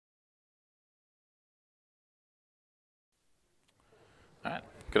All right,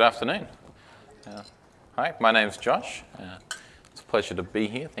 good afternoon. Hi, my name's Josh. It's a pleasure to be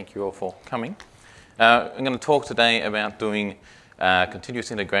here. Thank you all for coming. I'm going to talk today about doing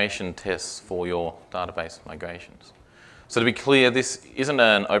continuous integration tests for your database migrations. So to be clear, this isn't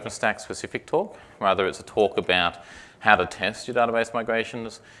an OpenStack specific talk. Rather, it's a talk about how to test your database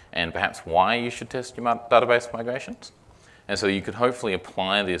migrations and perhaps why you should test your database migrations. And so you could hopefully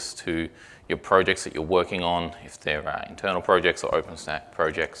apply this to your projects that you're working on, if they're internal projects or OpenStack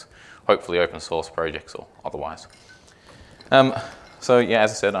projects, hopefully open source projects or otherwise. So yeah,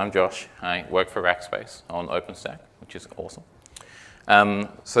 as I said, I'm Josh. I work for Rackspace on OpenStack, which is awesome.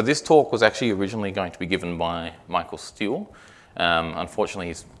 So this talk was actually originally going to be given by Michael Steele.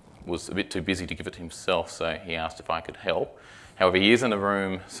 Unfortunately, he was a bit too busy to give it to himself, so he asked if I could help. However, he is in the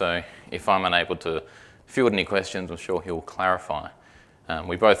room, so if I'm unable to field any questions, I'm sure he'll clarify.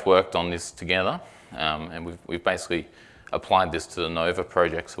 We both worked on this together, and we've basically applied this to the Nova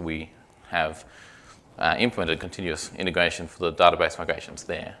project, so we have implemented continuous integration for the database migrations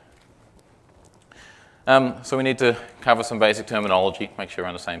there. So we need to cover some basic terminology, make sure we're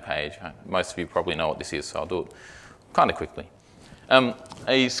on the same page. Most of you probably know what this is, so I'll do it kind of quickly.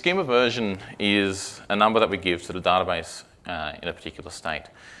 A schema version is a number that we give to the database in a particular state.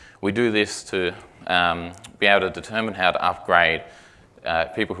 We do this to be able to determine how to upgrade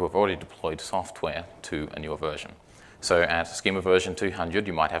people who have already deployed software to a newer version. So at schema version 200,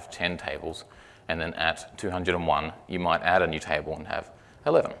 you might have 10 tables, and then at 201, you might add a new table and have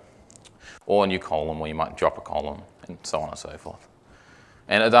 11. Or a new column, where you might drop a column, and so on and so forth.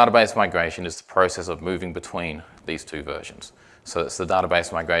 And a database migration is the process of moving between these two versions. So it's the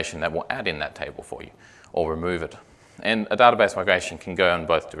database migration that will add in that table for you, or remove it. And a database migration can go in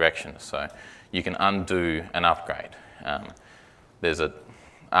both directions, so you can undo an upgrade. There's an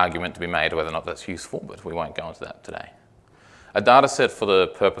argument to be made whether or not that's useful, but we won't go into that today. A data set for the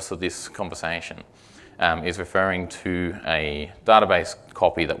purpose of this conversation is referring to a database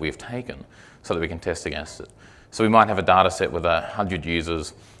copy that we've taken so that we can test against it. So we might have a data set with 100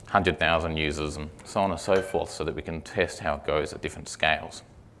 users, 100,000 users, and so on and so forth, so that we can test how it goes at different scales.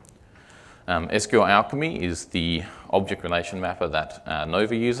 SQL Alchemy is the object relation mapper that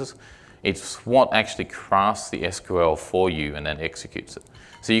Nova uses. It's what actually crafts the SQL for you and then executes it.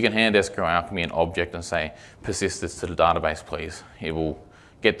 So you can hand SQL Alchemy an object and say, persist this to the database, please. It will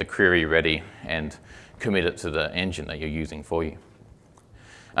get the query ready and commit it to the engine that you're using for you.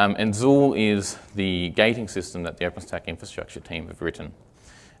 And Zool is the gating system that the OpenStack infrastructure team have written.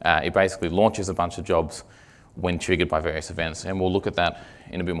 It basically launches a bunch of jobs when triggered by various events, and we'll look at that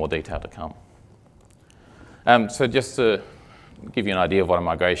in a bit more detail to come. So just to give you an idea of what a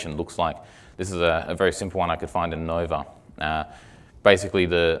migration looks like, this is a very simple one I could find in Nova. Basically,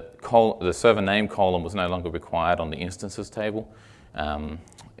 the server name column was no longer required on the instances table.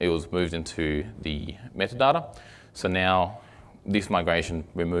 It was moved into the metadata. So now this migration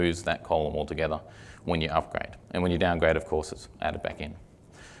removes that column altogether when you upgrade. And when you downgrade, of course, it's added back in.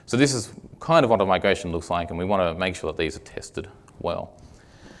 So this is kind of what a migration looks like, and we want to make sure that these are tested well.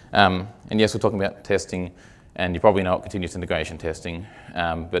 And yes, we're talking about testing, and you probably know what continuous integration testing,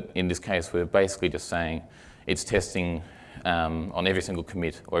 but in this case, we're basically just saying it's testing on every single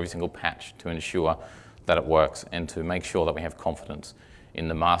commit or every single patch to ensure that it works and to make sure that we have confidence in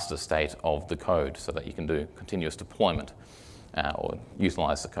the master state of the code so that you can do continuous deployment or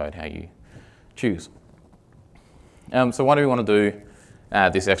utilize the code how you choose. So why do we want to do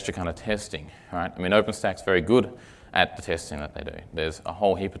this extra kind of testing, right? I mean, OpenStack's very good at the testing that they do. There's a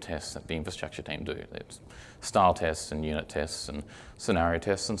whole heap of tests that the infrastructure team do. There's style tests and unit tests and scenario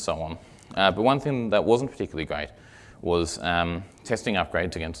tests and so on. But one thing that wasn't particularly great was testing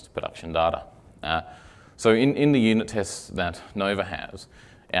upgrades against production data. So in the unit tests that Nova has,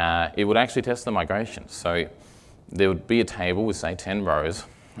 it would actually test the migrations. So there would be a table with, say, 10 rows,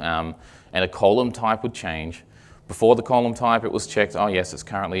 and a column type would change. Before the column type, it was checked, oh yes, it's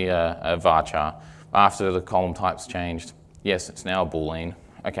currently a varchar. After the column type's changed, yes, it's now a boolean.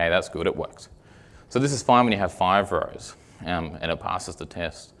 Okay, that's good, it works. So this is fine when you have 5 rows, and it passes the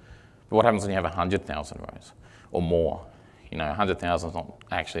test. But what happens when you have 100,000 rows or more? You know, 100,000 is not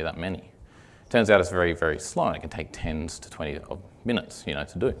actually that many. Turns out it's very, very slow, and it can take tens to 20 minutes, you know,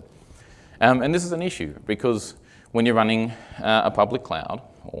 to do. And this is an issue because when you're running a public cloud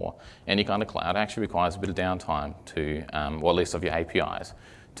or any kind of cloud, it actually requires a bit of downtime to, or at least of your APIs,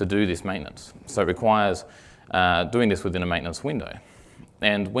 to do this maintenance. So it requires doing this within a maintenance window.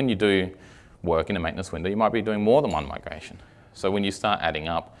 And when you do work in a maintenance window, you might be doing more than one migration. So when you start adding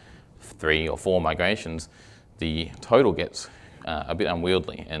up 3 or 4 migrations, the total gets a bit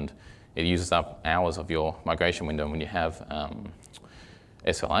unwieldy, and it uses up hours of your migration window. And when you have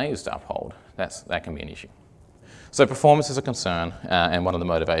SLAs to uphold, that can be an issue. So performance is a concern and one of the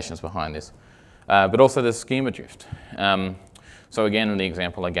motivations behind this. But also there's schema drift. So again, in the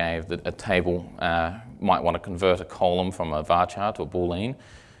example I gave, that a table might want to convert a column from a varchar to a boolean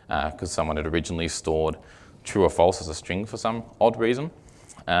because someone had originally stored true or false as a string for some odd reason.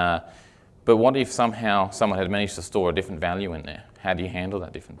 But what if somehow someone had managed to store a different value in there? How do you handle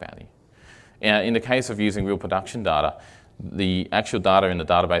that different value? In the case of using real production data, the actual data in the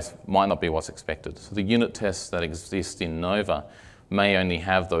database might not be what's expected. So the unit tests that exist in Nova may only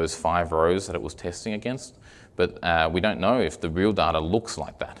have those 5 rows that it was testing against, but we don't know if the real data looks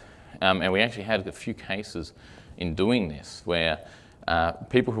like that. And we actually had a few cases in doing this where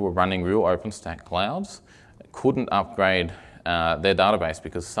people who were running real OpenStack clouds couldn't upgrade their database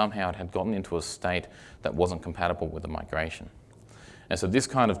because somehow it had gotten into a state that wasn't compatible with the migration. And so this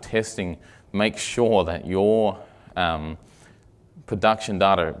kind of testing makes sure that your production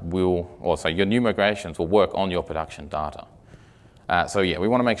data your new migrations will work on your production data. So yeah, we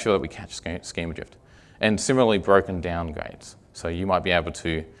want to make sure that we catch schema drift. And similarly, broken downgrades. So you might be able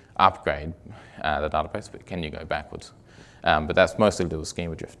to upgrade the database, but can you go backwards? But that's mostly to do with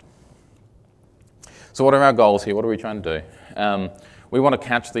schema drift. So what are our goals here? What are we trying to do? We want to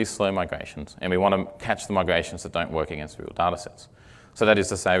catch these slow migrations, and we want to catch the migrations that don't work against real data sets. So that is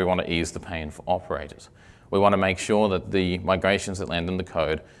to say, we want to ease the pain for operators. We want to make sure that the migrations that land in the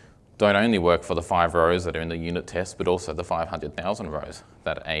code don't only work for the 5 rows that are in the unit test, but also the 500,000 rows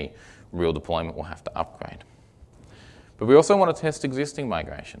that a real deployment will have to upgrade. But we also want to test existing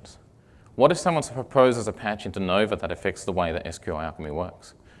migrations. What if someone proposes a patch into Nova that affects the way that SQL Alchemy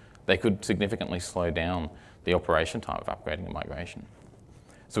works? They could significantly slow down the operation time of upgrading a migration.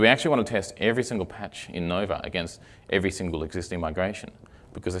 So we actually want to test every single patch in Nova against every single existing migration,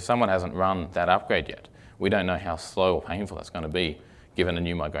 because if someone hasn't run that upgrade yet, we don't know how slow or painful that's going to be, given a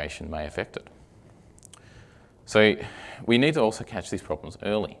new migration may affect it. So we need to also catch these problems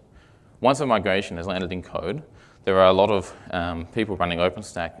early. Once a migration has landed in code, there are a lot of people running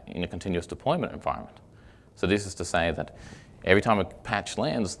OpenStack in a continuous deployment environment. So this is to say that every time a patch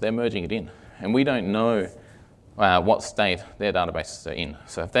lands, they're merging it in. And we don't know what state their databases are in.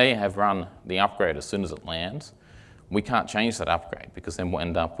 So if they have run the upgrade as soon as it lands, we can't change that upgrade, because then we'll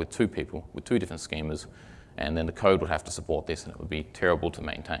end up with 2 people with 2 different schemas, and then the code would have to support this, and it would be terrible to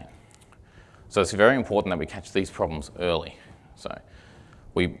maintain. So it's very important that we catch these problems early. So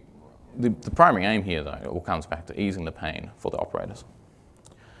the primary aim here, though, it all comes back to easing the pain for the operators.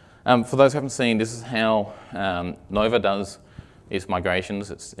 For those who haven't seen, this is how Nova does its migrations.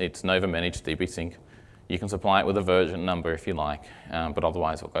 It's Nova Managed DB Sync. You can supply it with a version number if you like, but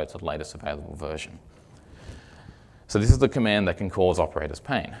otherwise it'll go to the latest available version. So this is the command that can cause operators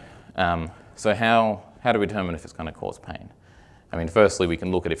pain. So how do we determine if it's going to cause pain? I mean, firstly, we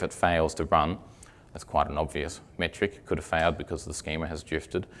can look at if it fails to run. That's quite an obvious metric. It could have failed because the schema has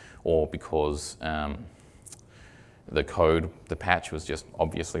drifted, or because the patch was just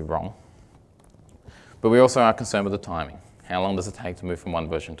obviously wrong. But we also are concerned with the timing. How long does it take to move from one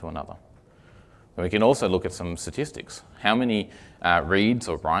version to another? And we can also look at some statistics. How many reads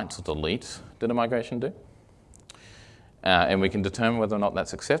or writes or deletes did a migration do? And we can determine whether or not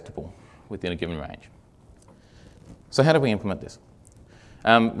that's acceptable within a given range. So how do we implement this?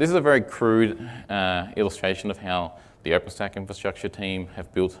 This is a very crude illustration of how the OpenStack infrastructure team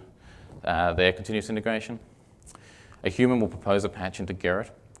have built their continuous integration. A human will propose a patch into Gerrit.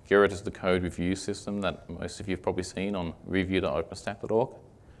 Gerrit is the code review system that most of you have probably seen on review.openstack.org.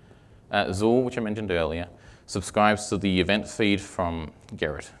 Zool, which I mentioned earlier, subscribes to the event feed from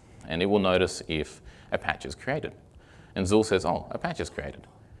Gerrit, and it will notice if a patch is created. And Zool says, oh, a patch is created.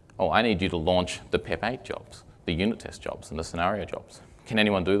 Oh, I need you to launch the PEP8 jobs, the unit test jobs, and the scenario jobs. Can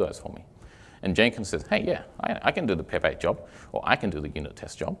anyone do those for me? And Jenkins says, hey, yeah, I can do the PEP8 job, or I can do the unit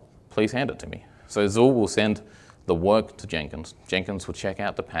test job. Please hand it to me. So Zool will send the work to Jenkins. Jenkins will check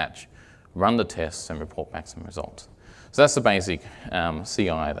out the patch, run the tests, and report back some results. So that's the basic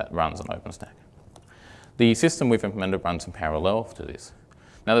CI that runs on OpenStack. The system we've implemented runs in parallel to this.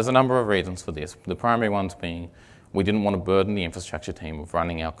 Now, there's a number of reasons for this. The primary ones being we didn't want to burden the infrastructure team with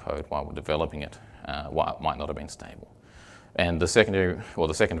running our code while we're developing it, while it might not have been stable. And the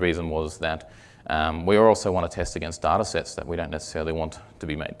second reason was that we also want to test against data sets that we don't necessarily want to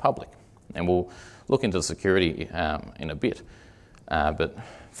be made public. And we'll look into the security in a bit. But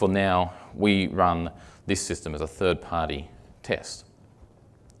for now, we run this system as a third-party test.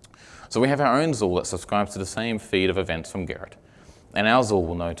 So we have our own Zool that subscribes to the same feed of events from Gerrit. And our Zool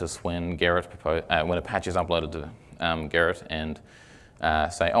will notice when when a patch is uploaded to Gerrit and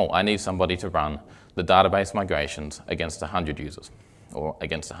say, oh, I need somebody to run the database migrations against 100 users. or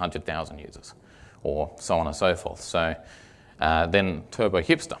against 100,000 users, or so on and so forth. So then Turbo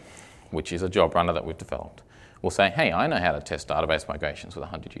Hipster, which is a job runner that we've developed, will say, hey, I know how to test database migrations with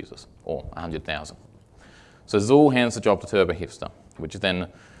 100 users, or 100,000. So Zool hands the job to Turbo Hipster, which then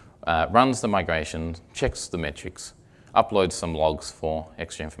runs the migration, checks the metrics, uploads some logs for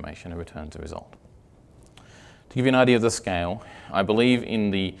extra information, and returns the result. To give you an idea of the scale, I believe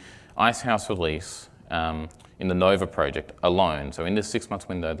in the Icehouse release, in the Nova project alone, so in this 6 months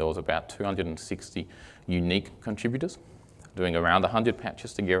window, there was about 260 unique contributors doing around 100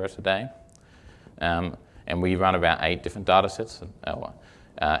 patches to Gerrit a day. And we run about 8 different data sets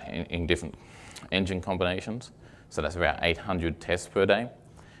in different engine combinations. So that's about 800 tests per day.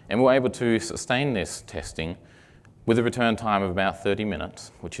 And we're able to sustain this testing with a return time of about 30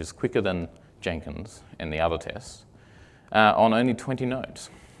 minutes, which is quicker than Jenkins and the other tests, on only 20 nodes.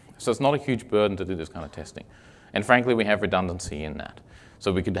 So it's not a huge burden to do this kind of testing. And frankly, we have redundancy in that.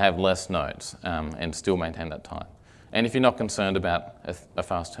 So we could have less nodes and still maintain that time. And if you're not concerned about a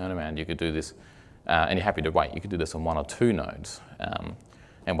fast turnaround, you could do this, and you're happy to wait, you could do this on 1 or 2 nodes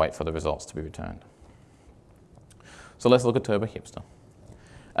and wait for the results to be returned. So let's look at Turbo Hipster.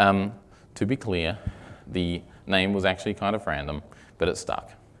 To be clear, the name was actually kind of random, but it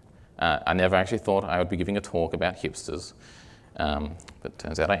stuck. I never actually thought I would be giving a talk about hipsters, but it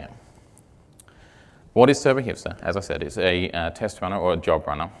turns out I am. What is Turbo Hipster? As I said, it's a test runner or a job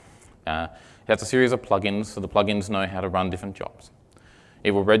runner. It has a series of plugins, so the plugins know how to run different jobs.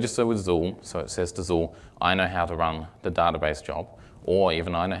 It will register with Zool, so it says to Zool, I know how to run the database job, or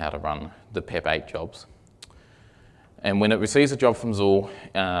even I know how to run the PEP8 jobs. And when it receives a job from Zool,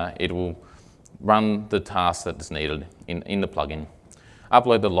 it will run the task that is needed in the plugin,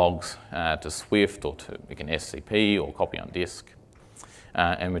 upload the logs to Swift or to an SCP or copy on disk,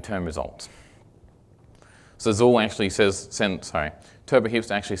 and return results. So Zool actually Turbo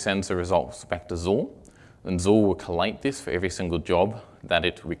Hipster actually sends the results back to Zool, and Zool will collate this for every single job that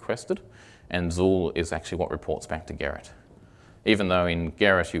it requested, and Zool is actually what reports back to Gerrit. Even though in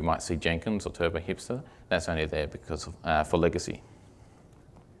Gerrit you might see Jenkins or Turbo Hipster, that's only there because of, for legacy.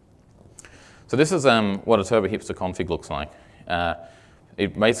 So this is what a Turbo Hipster config looks like.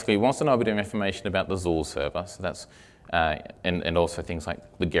 It basically wants to know a bit of information about the Zool server, so that's, and also things like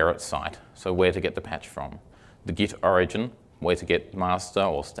the Gerrit site, so where to get the patch from, the Git origin, where to get master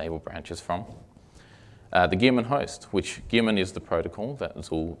or stable branches from, the Gearman host, which Gearman is the protocol that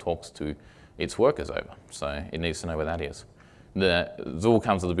Zool talks to its workers over, so it needs to know where that is. The Zool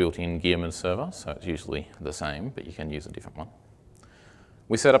comes with a built-in Gearman server, so it's usually the same, but you can use a different one.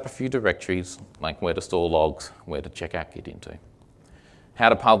 We set up a few directories, like where to store logs, where to check out Git into. How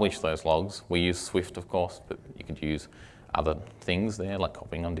to publish those logs, we use Swift, of course, but you could use other things there, like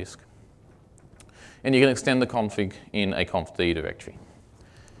copying on disk. And you can extend the config in a confd directory.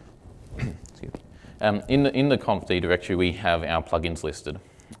 Excuse me. In the confd directory, we have our plugins listed.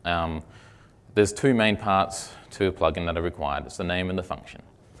 There's 2 main parts to a plugin that are required. It's the name and the function.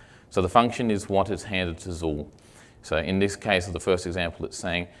 So the function is what is handed to Zool. So in this case of the first example, it's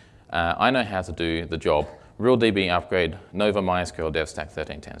saying, I know how to do the job RealDB upgrade Nova MySQL DevStack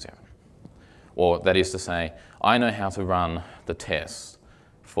 13.10.0. Or that is to say, I know how to run the tests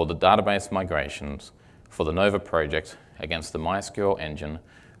for the database migrations for the Nova project against the MySQL engine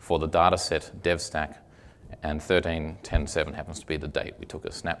for the dataset DevStack, and 13.10.7 happens to be the date we took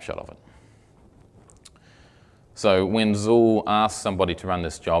a snapshot of it. So when Zool asks somebody to run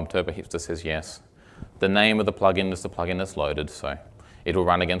this job, Turbo Hipster says yes. The name of the plugin is the plugin that's loaded, so it will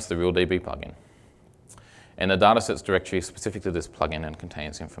run against the RealDB plugin. And the datasets directory is specific to this plugin and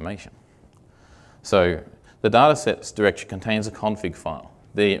contains information. So the datasets directory contains a config file.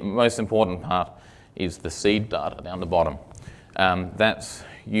 The most important part is the seed data down the bottom. That's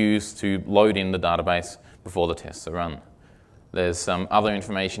used to load in the database before the tests are run. There's some other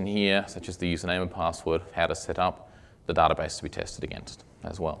information here, such as the username and password, how to set up the database to be tested against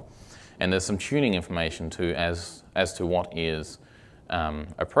as well. And there's some tuning information too as to what is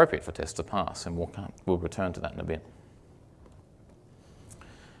appropriate for tests to pass, and we'll return to that in a bit.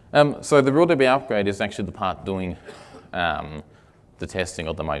 So the RealDB upgrade is actually the part doing the testing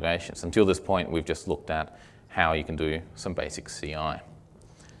of the migrations. Until this point, we've just looked at how you can do some basic CI.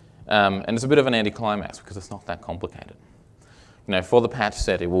 And it's a bit of an anticlimax because it's not that complicated. You know, for the patch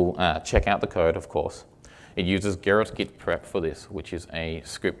set, it will check out the code, of course. It uses Gerrit Git Prep for this, which is a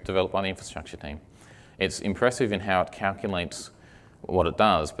script developed by the infrastructure team. It's impressive in how it calculates what it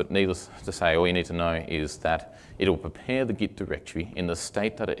does, but needless to say, all you need to know is that it will prepare the Git directory in the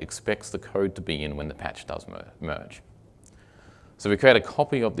state that it expects the code to be in when the patch does merge. So we create a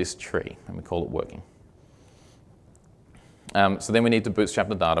copy of this tree, and we call it working. So then we need to bootstrap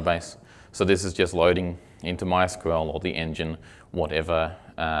the database. So this is just loading into MySQL or the engine, whatever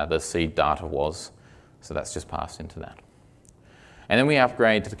the seed data was. So that's just passed into that. And then we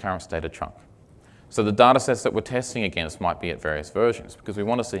upgrade to the current state of trunk. So the data sets that we're testing against might be at various versions because we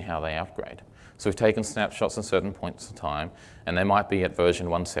want to see how they upgrade. So we've taken snapshots at certain points in time, and they might be at version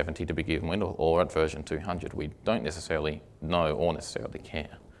 170 to begin with, or at version 200. We don't necessarily know or necessarily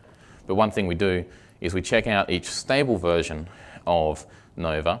care. But one thing we do is we check out each stable version of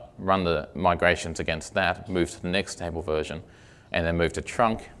Nova, run the migrations against that, move to the next stable version, and then move to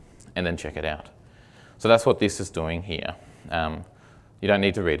trunk, and then check it out. So that's what this is doing here. You don't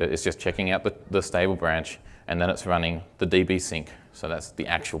need to read it, it's just checking out the stable branch, and then it's running the DB sync. So that's the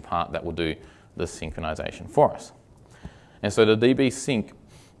actual part that will do the synchronization for us. And so the DB sync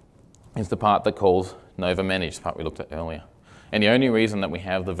is the part that calls Nova manage, the part we looked at earlier. And the only reason that we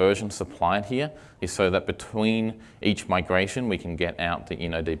have the version supplied here is so that between each migration we can get out the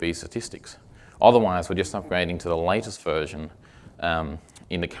InnoDB statistics. Otherwise, we're just upgrading to the latest version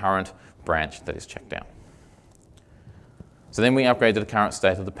in the current branch that is checked out. So then we upgrade to the current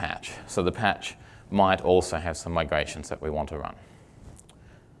state of the patch. So the patch might also have some migrations that we want to run.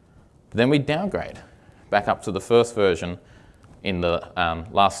 Then we downgrade back up to the first version in the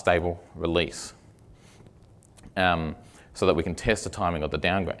last stable release so that we can test the timing of the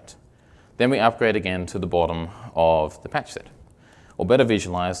downgrades. Then we upgrade again to the bottom of the patch set, or better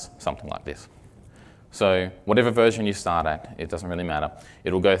visualized, something like this. So whatever version you start at, it doesn't really matter.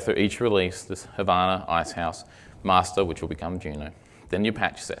 It'll go through each release, this Havana, Icehouse, Master, which will become Juno, then your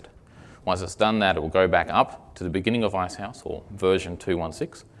patch set. Once it's done that, it will go back up to the beginning of Icehouse, or version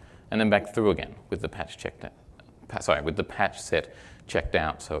 2.16, and then back through again with the patch checked out, with the patch set checked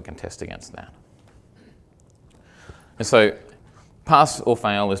out so it can test against that. And so pass or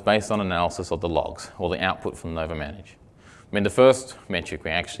fail is based on analysis of the logs, or the output from Nova Manage. I mean, the first metric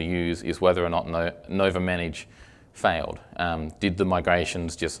we actually use is whether or not Nova Manage failed. Did the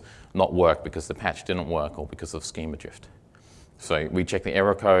migrations just not work because the patch didn't work or because of schema drift? So we check the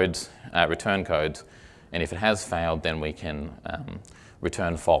error codes, return codes, and if it has failed, then we can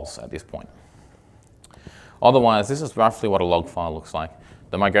return false at this point. Otherwise, this is roughly what a log file looks like.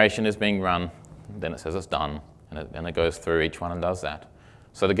 The migration is being run, then it says it's done, and it goes through each one and does that.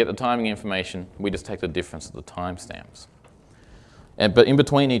 So to get the timing information, we just take the difference of the timestamps. But in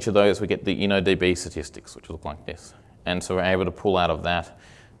between each of those, we get the InnoDB statistics, which look like this. And so we're able to pull out of that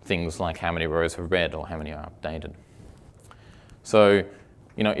things like how many rows are read or how many are updated. So,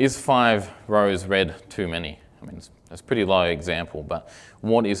 is 5 rows read too many? I mean, it's a pretty low example, but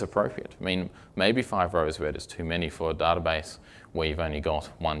what is appropriate? I mean, maybe 5 rows read is too many for a database where you've only got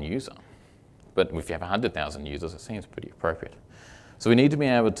 1 user. But if you have 100,000 users, it seems pretty appropriate. So we need to be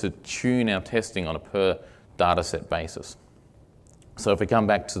able to tune our testing on a per dataset basis. So if we come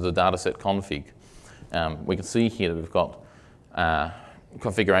back to the dataset config, we can see here that we've got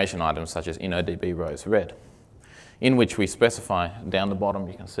configuration items such as InnoDB rows read, in which we specify down the bottom,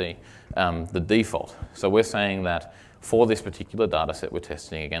 you can see the default. So we're saying that for this particular dataset we're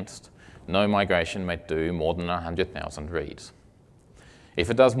testing against, no migration may do more than 100,000 reads. If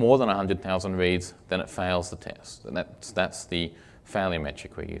it does more than 100,000 reads, then it fails the test. And that's the failure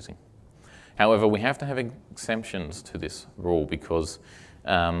metric we're using. However, we have to have exemptions to this rule because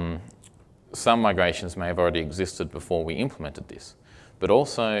some migrations may have already existed before we implemented this. But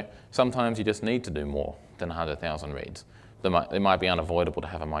also, sometimes you just need to do more than 100,000 reads. It might be unavoidable to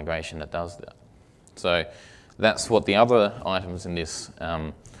have a migration that does that. So that's what the other items in this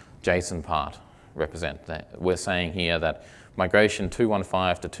JSON part represent. That we're saying here that migration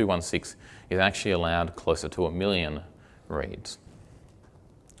 215 to 216 is actually allowed closer to 1 million reads.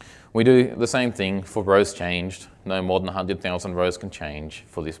 We do the same thing for rows changed. No more than 100,000 rows can change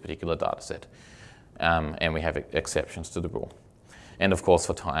for this particular data set. And we have exceptions to the rule. And of course,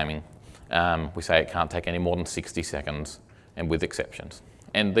 for timing, we say it can't take any more than 60 seconds, and with exceptions.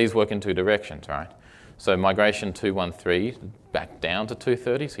 And these work in 2 directions, right? So migration 213 back down to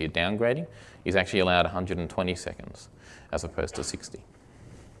 230, so you're downgrading, is actually allowed 120 seconds as opposed to 60.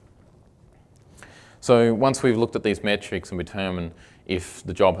 So once we've looked at these metrics and determined if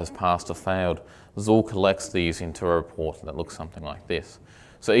the job has passed or failed, Zool collects these into a report that looks something like this.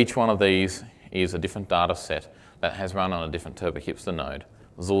 So each one of these is a different data set that has run on a different TurboHipster node.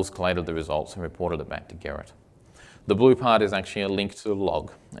 Zool's collated the results and reported it back to Gerrit. The blue part is actually a link to a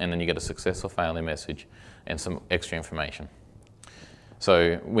log, and then you get a success or failure message and some extra information.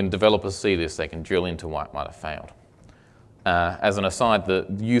 So when developers see this, they can drill into why it might have failed. As an aside, the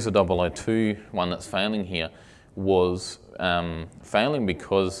user 002 one that's failing here was failing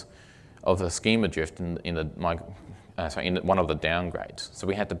because of the schema drift in the in one of the downgrades. So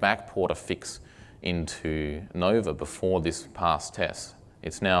we had to backport a fix into Nova before this passed test.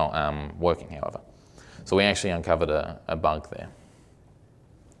 It's now working, however. So we actually uncovered a bug there.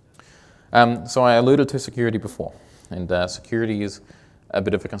 So I alluded to security before, and security is a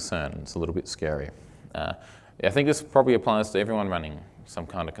bit of a concern. It's a little bit scary. I think this probably applies to everyone running some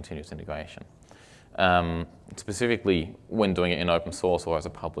kind of continuous integration, specifically when doing it in open source or as a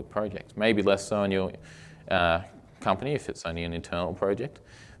public project. Maybe less so in your company if it's only an internal project,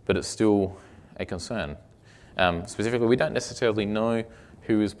 but it's still a concern. Specifically, we don't necessarily know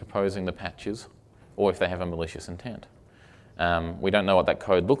who is proposing the patches or if they have a malicious intent. We don't know what that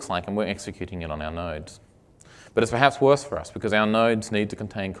code looks like, and we're executing it on our nodes. But it's perhaps worse for us because our nodes need to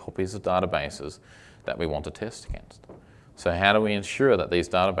contain copies of databases that we want to test against. So how do we ensure that these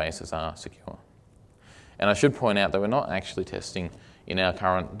databases are secure? And I should point out that we're not actually testing in our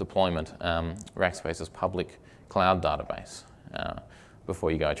current deployment Rackspace's public cloud database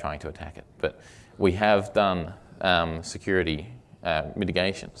before you go trying to attack it. But we have done security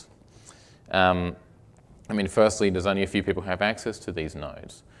mitigations. I mean, firstly, there's only a few people who have access to these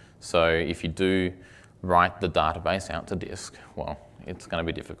nodes. So if you do write the database out to disk, well, it's going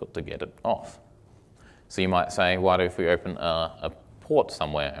to be difficult to get it off. So you might say, what if we open a port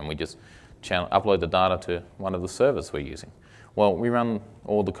somewhere and we just upload the data to one of the servers we're using? Well, we run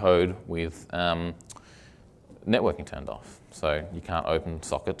all the code with networking turned off. So you can't open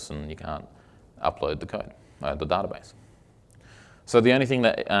sockets and you can't upload the code, the database. So the only thing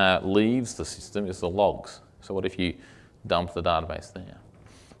that leaves the system is the logs. So what if you dump the database there?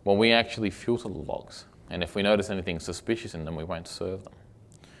 Well, we actually filter the logs. And if we notice anything suspicious in them, we won't serve them.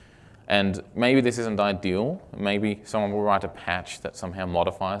 And maybe this isn't ideal. Maybe someone will write a patch that somehow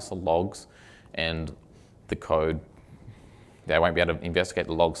modifies the logs and the code. They won't be able to investigate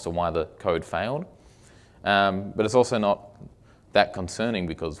the logs to why the code failed. But it's also not that concerning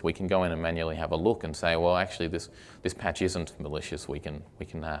because we can go in and manually have a look and say, well, actually this patch isn't malicious. We can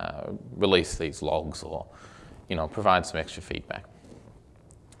release these logs or provide some extra feedback.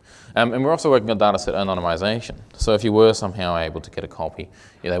 And we're also working on dataset anonymization. So if you were somehow able to get a copy,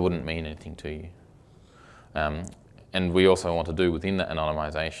 they wouldn't mean anything to you. And we also want to do within that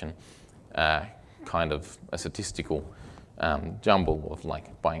anonymization kind of a statistical jumble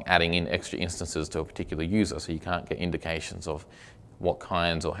of by adding in extra instances to a particular user, so you can't get indications of what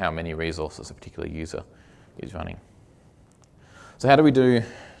kinds or how many resources a particular user is running. So how do we do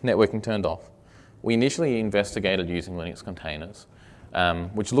networking turned off? We initially investigated using Linux containers,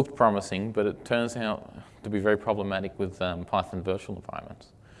 which looked promising, but it turns out to be very problematic with Python virtual environments.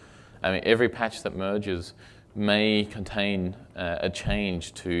 I mean, every patch that merges may contain a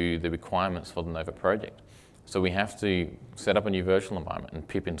change to the requirements for the Nova project. So we have to set up a new virtual environment and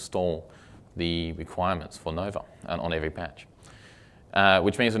pip install the requirements for Nova on every patch,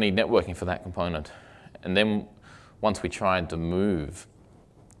 which means we need networking for that component. And then once we tried to move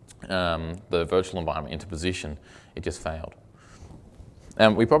the virtual environment into position, it just failed.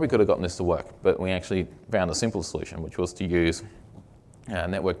 We probably could have gotten this to work, but we actually found a simple solution, which was to use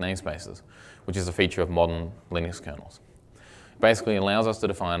network namespaces, which is a feature of modern Linux kernels. Basically, it allows us to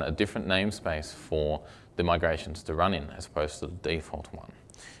define a different namespace for the migrations to run in as opposed to the default one,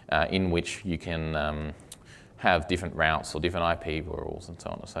 in which you can have different routes or different IP rules and so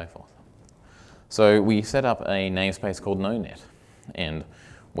on and so forth. So we set up a namespace called NoNet, and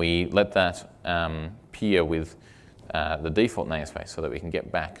we let that peer with the default namespace so that we can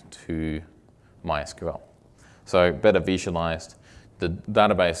get back to MySQL. So better visualized, the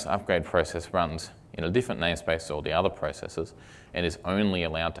database upgrade process runs in a different namespace to all the other processes and is only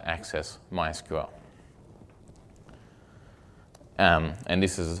allowed to access MySQL. And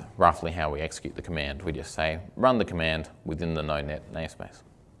this is roughly how we execute the command. We just say, run the command within the NoNet namespace.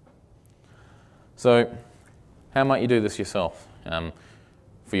 So how might you do this yourself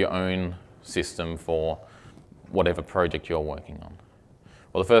for your own system for whatever project you're working on?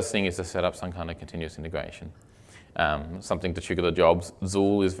 Well, the first thing is to set up some kind of continuous integration, something to trigger the jobs.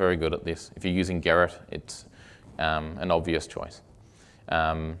 Zool is very good at this. If you're using Gerrit, it's an obvious choice.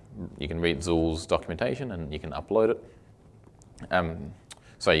 You can read Zool's documentation and you can upload it.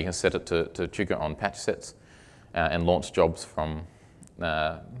 So you can set it to trigger on patch sets and launch jobs from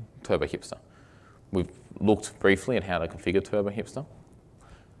Turbo Hipster. We've looked briefly at how to configure Turbo Hipster.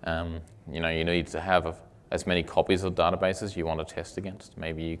 You need to have as many copies of databases you want to test against.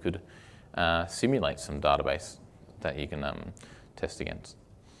 Maybe you could simulate some database that you can test against.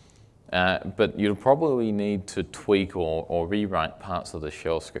 But you'll probably need to tweak or rewrite parts of the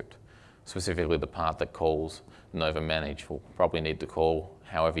shell script, specifically the part that calls Nova manage. Will probably need to call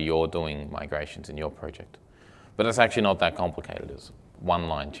however you're doing migrations in your project. But it's actually not that complicated. It's one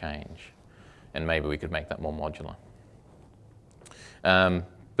line change, and maybe we could make that more modular.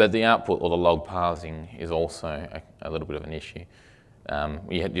 But the output or the log parsing is also a little bit of an issue.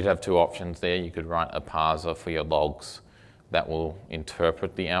 You'd have two options there. You could write a parser for your logs that will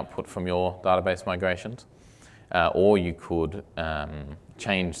interpret the output from your database migrations, or you could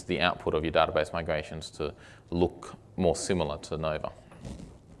change the output of your database migrations to look more similar to Nova.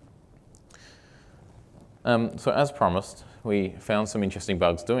 So as promised, we found some interesting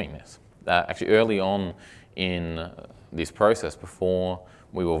bugs doing this. Actually, early on in this process, before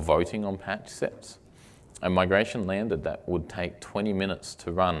we were voting on patch sets, a migration landed that would take 20 minutes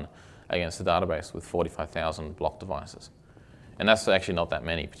to run against a database with 45,000 block devices. And that's actually not that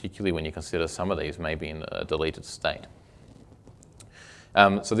many, particularly when you consider some of these may be in a deleted state.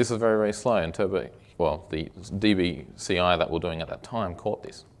 So this is very, very slow, and the DB CI that we're doing at that time caught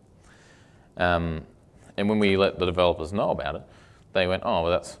this. And when we let the developers know about it, they went, oh,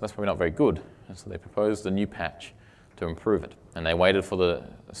 well, that's probably not very good. And so they proposed a new patch to improve it. And they waited for the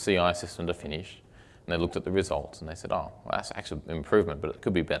CI system to finish, and they looked at the results, and they said, oh, well, that's actually an improvement, but it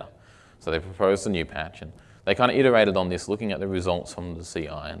could be better. So they proposed a new patch, and they kind of iterated on this, looking at the results from the CI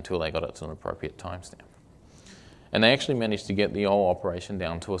until they got it to an appropriate timestamp. And they actually managed to get the whole operation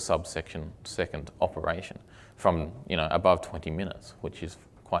down to a subsection second operation from above 20 minutes, which is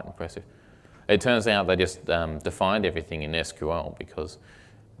quite impressive. It turns out they just defined everything in SQL because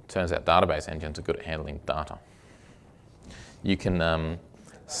it turns out database engines are good at handling data. You can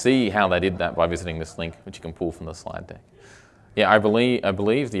see how they did that by visiting this link, which you can pull from the slide deck. Yeah, I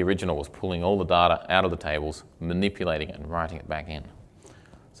believe the original was pulling all the data out of the tables, manipulating it and writing it back in.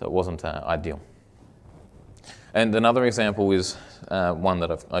 So it wasn't ideal. And another example is one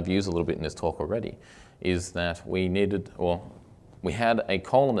that I've used a little bit in this talk already, is that we had a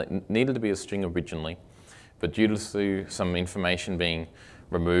column that needed to be a string originally, but due to some information being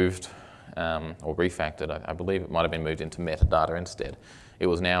removed or refactored, I believe it might have been moved into metadata instead. It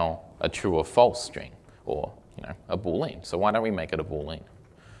was now a true or false string, or a Boolean. So why don't we make it a Boolean?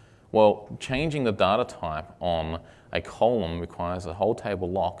 Well, changing the data type on a column requires a whole table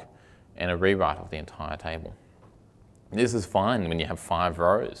lock and a rewrite of the entire table. This is fine when you have 5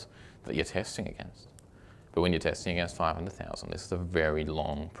 rows that you're testing against. But when you're testing against 500,000, this is a very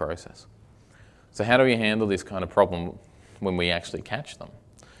long process. So how do we handle this kind of problem when we actually catch them?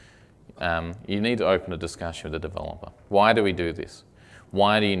 You need to open a discussion with the developer. Why do we do this?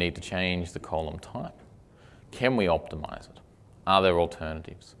 Why do you need to change the column type? Can we optimize it? Are there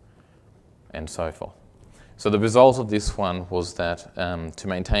alternatives? And so forth. So the result of this one was that to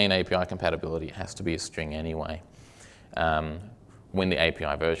maintain API compatibility, it has to be a string anyway. When the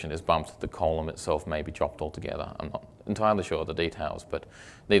API version is bumped, the column itself may be dropped altogether. I'm not entirely sure of the details, but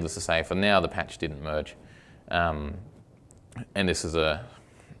needless to say, for now, the patch didn't merge. And this is a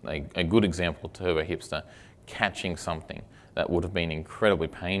good example of Turbo Hipster catching something that would have been incredibly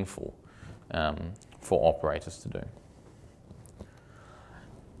painful for operators to do.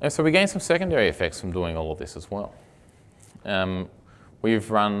 And so we gained some secondary effects from doing all of this as well.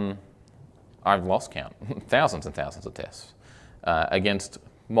 We've run, I've lost count, thousands and thousands of tests against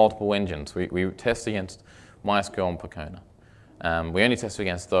multiple engines. We test against MySQL and Percona. We only test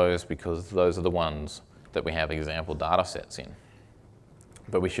against those because those are the ones that we have example data sets in.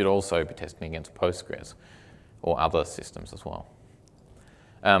 But we should also be testing against Postgres or other systems as well.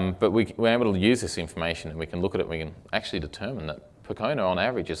 But we're able to use this information, and we can look at it, and we can actually determine that Percona on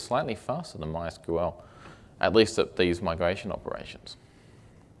average is slightly faster than MySQL, at least at these migration operations.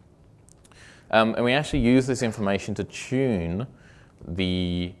 And we actually use this information to tune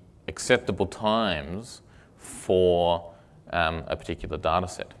the acceptable times for a particular data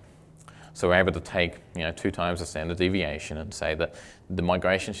set. So we're able to take 2 times the standard deviation and say that the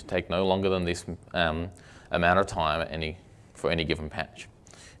migration should take no longer than this amount of time for any given patch.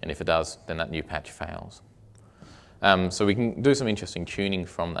 And if it does, then that new patch fails. So we can do some interesting tuning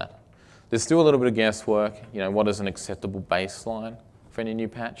from that. There's still a little bit of guesswork. What is an acceptable baseline for any new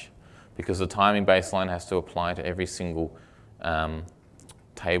patch? Because the timing baseline has to apply to every single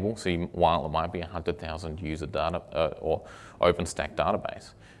table. So while it might be 100,000 user data or OpenStack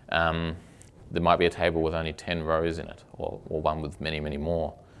database, there might be a table with only 10 rows in it, or one with many, many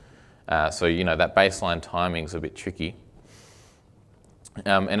more. So that baseline timing is a bit tricky.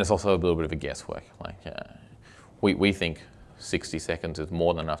 And it's also a little bit of a guesswork. We think 60 seconds is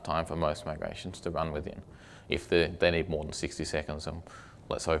more than enough time for most migrations to run within. If they need more than 60 seconds, then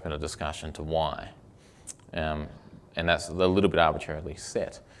let's open a discussion to why. And that's a little bit arbitrarily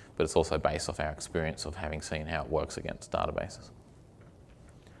set, but it's also based off our experience of having seen how it works against databases.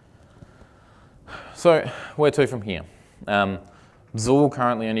 So where to from here? Zool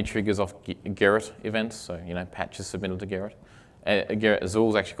currently only triggers off Gerrit events, so patches submitted to Gerrit.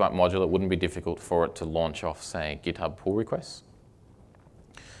 Zool's actually quite modular. It wouldn't be difficult for it to launch off, say, GitHub pull requests.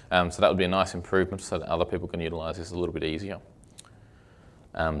 So that would be a nice improvement so that other people can utilize this a little bit easier.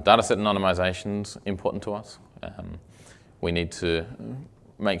 Dataset anonymization's important to us. We need to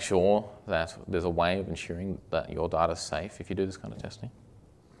make sure that there's a way of ensuring that your data's safe if you do this kind of testing.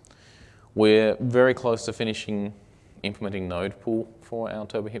 We're very close to finishing implementing node pool for our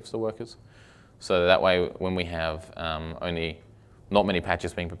Turbo Hipster workers. So that way, when we have only not many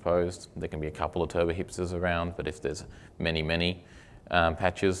patches being proposed, there can be a couple of Turbo Hipsters around, but if there's many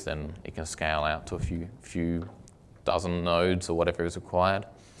patches, then it can scale out to a few dozen nodes or whatever is required.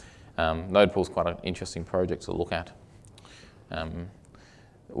 Node pool is quite an interesting project to look at.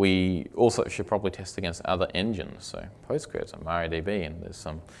 We also should probably test against other engines, so Postgres and MariaDB, and there's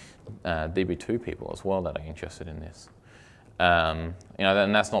some DB2 people as well that are interested in this. And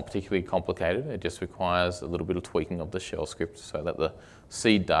that's not particularly complicated. It just requires a little bit of tweaking of the shell script so that the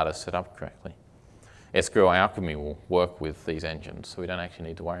seed data is set up correctly. SQL Alchemy will work with these engines, so we don't actually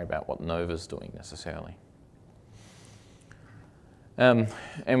need to worry about what Nova's doing necessarily. And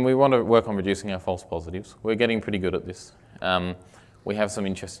we want to work on reducing our false positives. We're getting pretty good at this. We have some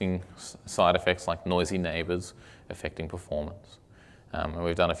interesting side effects like noisy neighbors affecting performance. And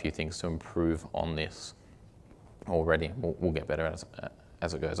we've done a few things to improve on this already. We'll get better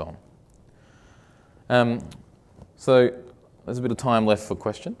as it goes on. So there's a bit of time left for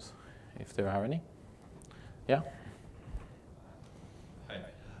questions, if there are any. Yeah?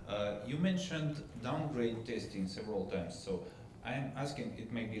 Hi. You mentioned downgrade testing several times. So I'm asking,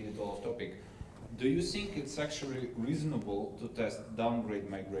 it may be a little off topic, do you think it's actually reasonable to test downgrade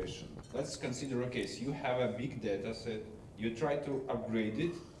migration? Let's consider a case. You have a big data set, you try to upgrade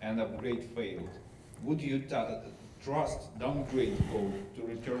it, and upgrade failed. Would you trust downgrade code to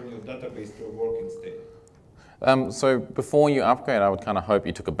return your database to a working state? So before you upgrade, I would kind of hope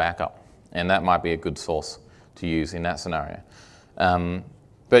you took a backup, and that might be a good source to use in that scenario.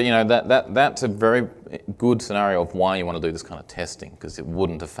 But that's a very good scenario of why you want to do this kind of testing, because it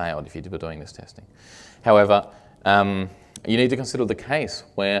wouldn't have failed if you were doing this testing. However, you need to consider the case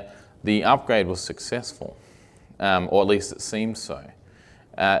where the upgrade was successful, or at least it seemed so,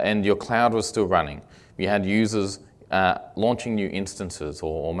 and your cloud was still running. You had users launching new instances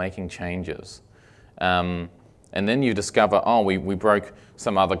or making changes. And then you discover, oh, we broke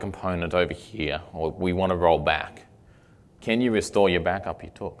some other component over here, or we want to roll back. Can you restore your backup you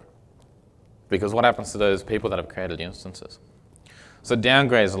took? Because what happens to those people that have created instances? So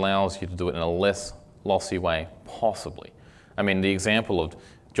downgrades allows you to do it in a less lossy way, possibly. I mean, the example of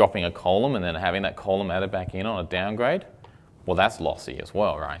dropping a column and then having that column added back in on a downgrade, well, that's lossy as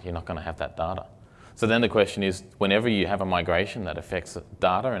well, right? You're not going to have that data. So then the question is, whenever you have a migration that affects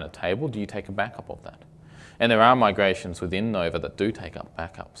data in a table, do you take a backup of that? And there are migrations within Nova that do take up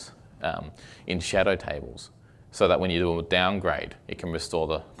backups in shadow tables, so that when you do a downgrade, it can restore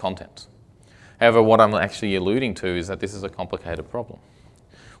the contents. However, what I'm actually alluding to is that this is a complicated problem.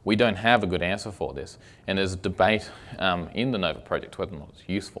 We don't have a good answer for this, and there's a debate in the Nova project whether or not it's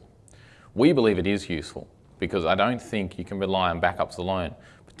useful. We believe it is useful, because I don't think you can rely on backups alone,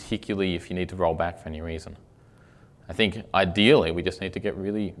 particularly if you need to roll back for any reason. I think ideally we just need to get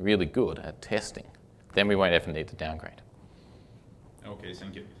really, really good at testing. Then we won't ever need to downgrade. Okay,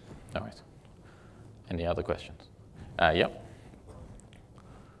 thank you. All right. Any other questions? Yep.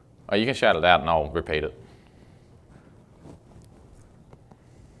 Oh, you can shout it out and I'll repeat it.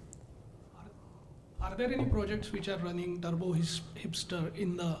 Are there any projects which are running Turbo Hipster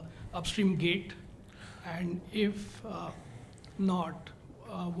in the upstream gate? And if not,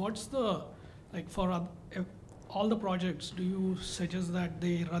 what's the, like for all the projects, do you suggest that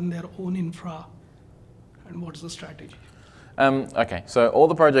they run their own infra? And what's the strategy? Okay, so all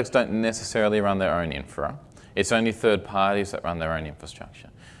the projects don't necessarily run their own infra. It's only third parties that run their own infrastructure.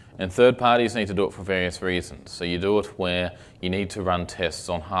 And third parties need to do it for various reasons. So you do it where you need to run tests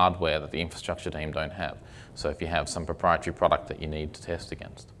on hardware that the infrastructure team don't have. So if you have some proprietary product that you need to test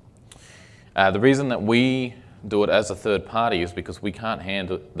against. The reason that we do it as a third party is because we can't hand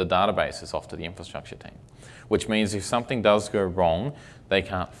the databases off to the infrastructure team, which means if something does go wrong, they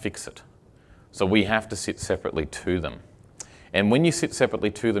can't fix it. So we have to sit separately to them. And when you sit separately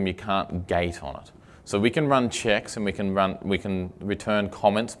to them, you can't gate on it. So we can run checks and we can return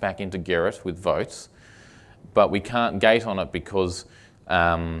comments back into Gerrit with votes, but we can't gate on it because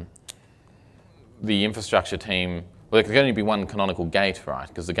the infrastructure team, well, there can only be one canonical gate, right?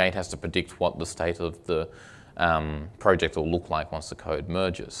 Because the gate has to predict what the state of the project will look like once the code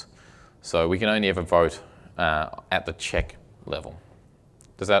merges. So we can only ever vote at the check level.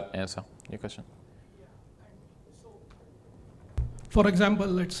 Does that answer your question? For example,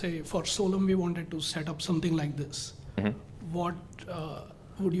 let's say for Solum we wanted to set up something like this. Mm-hmm. What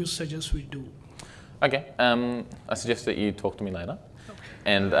would you suggest we do? Okay, I suggest that you talk to me later.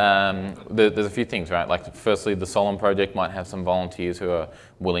 And there's a few things, right? Like firstly, the Solum project might have some volunteers who are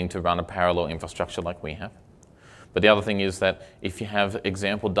willing to run a parallel infrastructure like we have. But the other thing is that if you have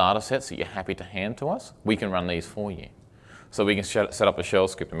example data sets that you're happy to hand to us, we can run these for you. So we can set up a shell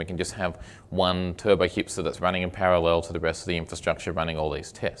script and we can just have one turbo hipster that's running in parallel to the rest of the infrastructure running all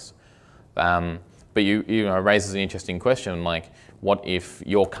these tests. But you know, it raises an interesting question, like what if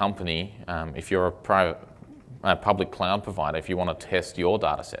your company, if you're a public cloud provider, if you want to test your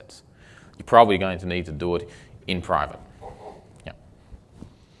data sets, you're probably going to need to do it in private. Yeah.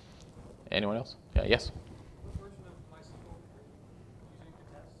 Anyone else? Yeah, yes?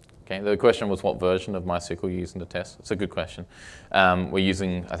 Okay, the question was what version of MySQL you're using to test. It's a good question. We're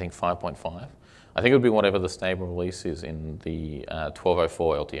using, I think, 5.5. I think it would be whatever the stable release is in the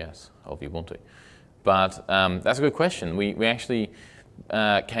 12.04 LTS of Ubuntu. But that's a good question. We actually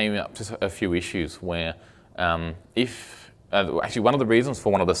came up to a few issues where actually one of the reasons for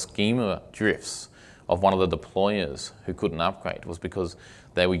one of the schema drifts of one of the deployers who couldn't upgrade was because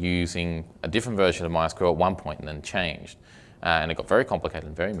they were using a different version of MySQL at one point and then changed. And it got very complicated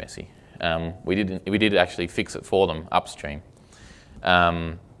and very messy. We did actually fix it for them upstream.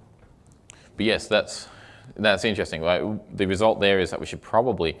 But yes, that's interesting. Right? The result there is that we should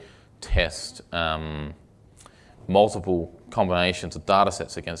probably test multiple combinations of data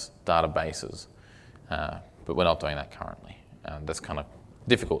sets against databases. But we're not doing that currently. That's kind of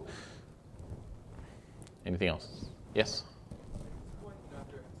difficult. Anything else? Yes?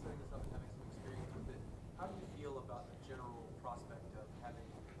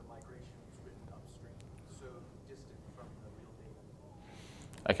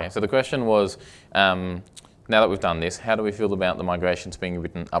 Okay, so the question was, now that we've done this, how do we feel about the migrations being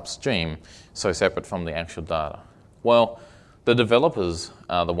written upstream, so separate from the actual data? Well, the developers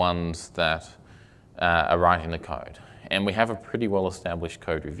are the ones that are writing the code, and we have a pretty well-established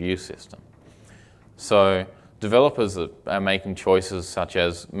code review system. So developers are making choices such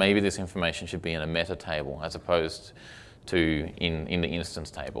as maybe this information should be in a meta table as opposed to in the instance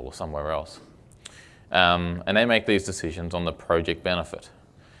table or somewhere else. And they make these decisions on the project benefit.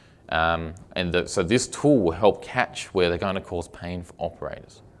 So this tool will help catch where they're going to cause pain for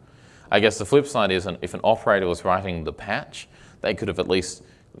operators. I guess the flip side is if an operator was writing the patch, they could have at least,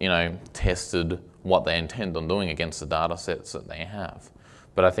 you know, tested what they intend on doing against the data sets that they have.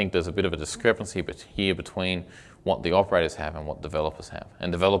 But I think there's a bit of a discrepancy here between what the operators have and what developers have. And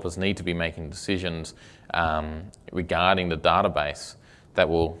developers need to be making decisions regarding the database that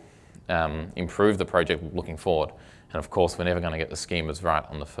will improve the project looking forward. And of course, we're never going to get the schemas right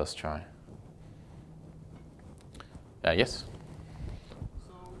on the first try. Yes?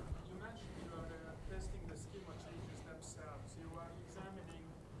 So you mentioned you are testing the schema changes themselves. You are examining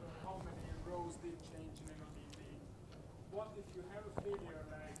how many rows did change in an ODB. What if you have a failure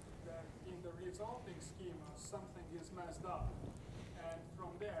like that in the resulting schema, something is messed up, and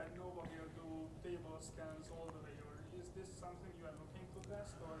from there nobody will do table scans all the way? Or is this something you are looking to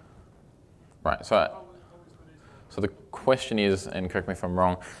test? Or right. So the question is, and correct me if I'm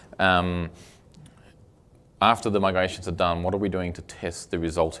wrong, after the migrations are done, what are we doing to test the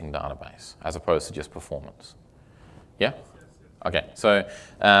resulting database as opposed to just performance? Yeah? Okay, so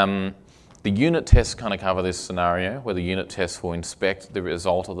the unit tests kind of cover this scenario where the unit tests will inspect the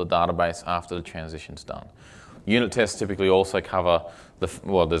result of the database after the transition's done. Unit tests typically also cover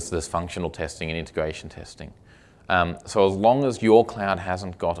there's functional testing and integration testing. So as long as your cloud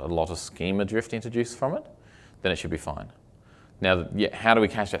hasn't got a lot of schema drift introduced from it, then it should be fine. Now, how do we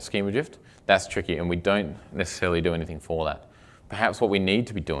catch that schema drift? That's tricky, and we don't necessarily do anything for that. Perhaps what we need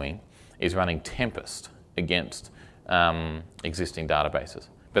to be doing is running Tempest against existing databases.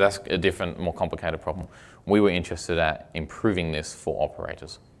 But that's a different, more complicated problem. We were interested at improving this for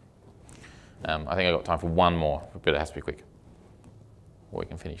operators. I think I've got time for one more, but it has to be quick. Or we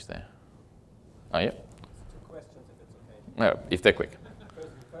can finish there. Oh, yeah? 2 questions, if it's okay. No, if they're quick. The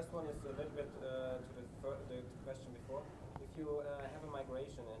first one is a little bit to the question before. If you have a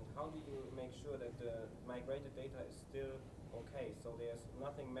migration, and how do you make sure that the migrated data is still okay, so there's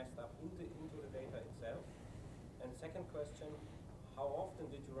nothing messed up into the data itself? And second question, how often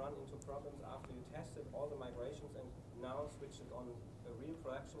did you run into problems after you tested all the migrations and now switch it on a real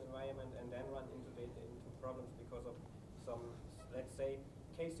production environment and then run into problems because of some, let's say,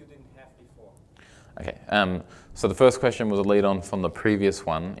 case you didn't have before? Okay, so the first question was a lead on from the previous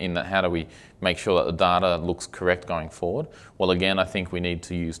one in that how do we make sure that the data looks correct going forward? Well, again, I think we need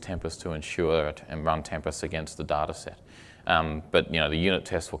to use Tempest to ensure it and run Tempest against the data set. But the unit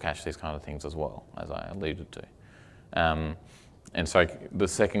test will catch these kind of things as well, as I alluded to. And so the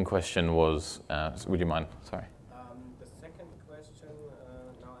second question was, would you mind, sorry? The second question,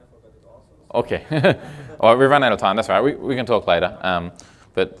 now I forgot it also. Okay, well, we've run out of time, that's all right, we can talk later.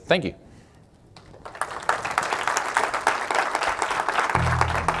 But thank you.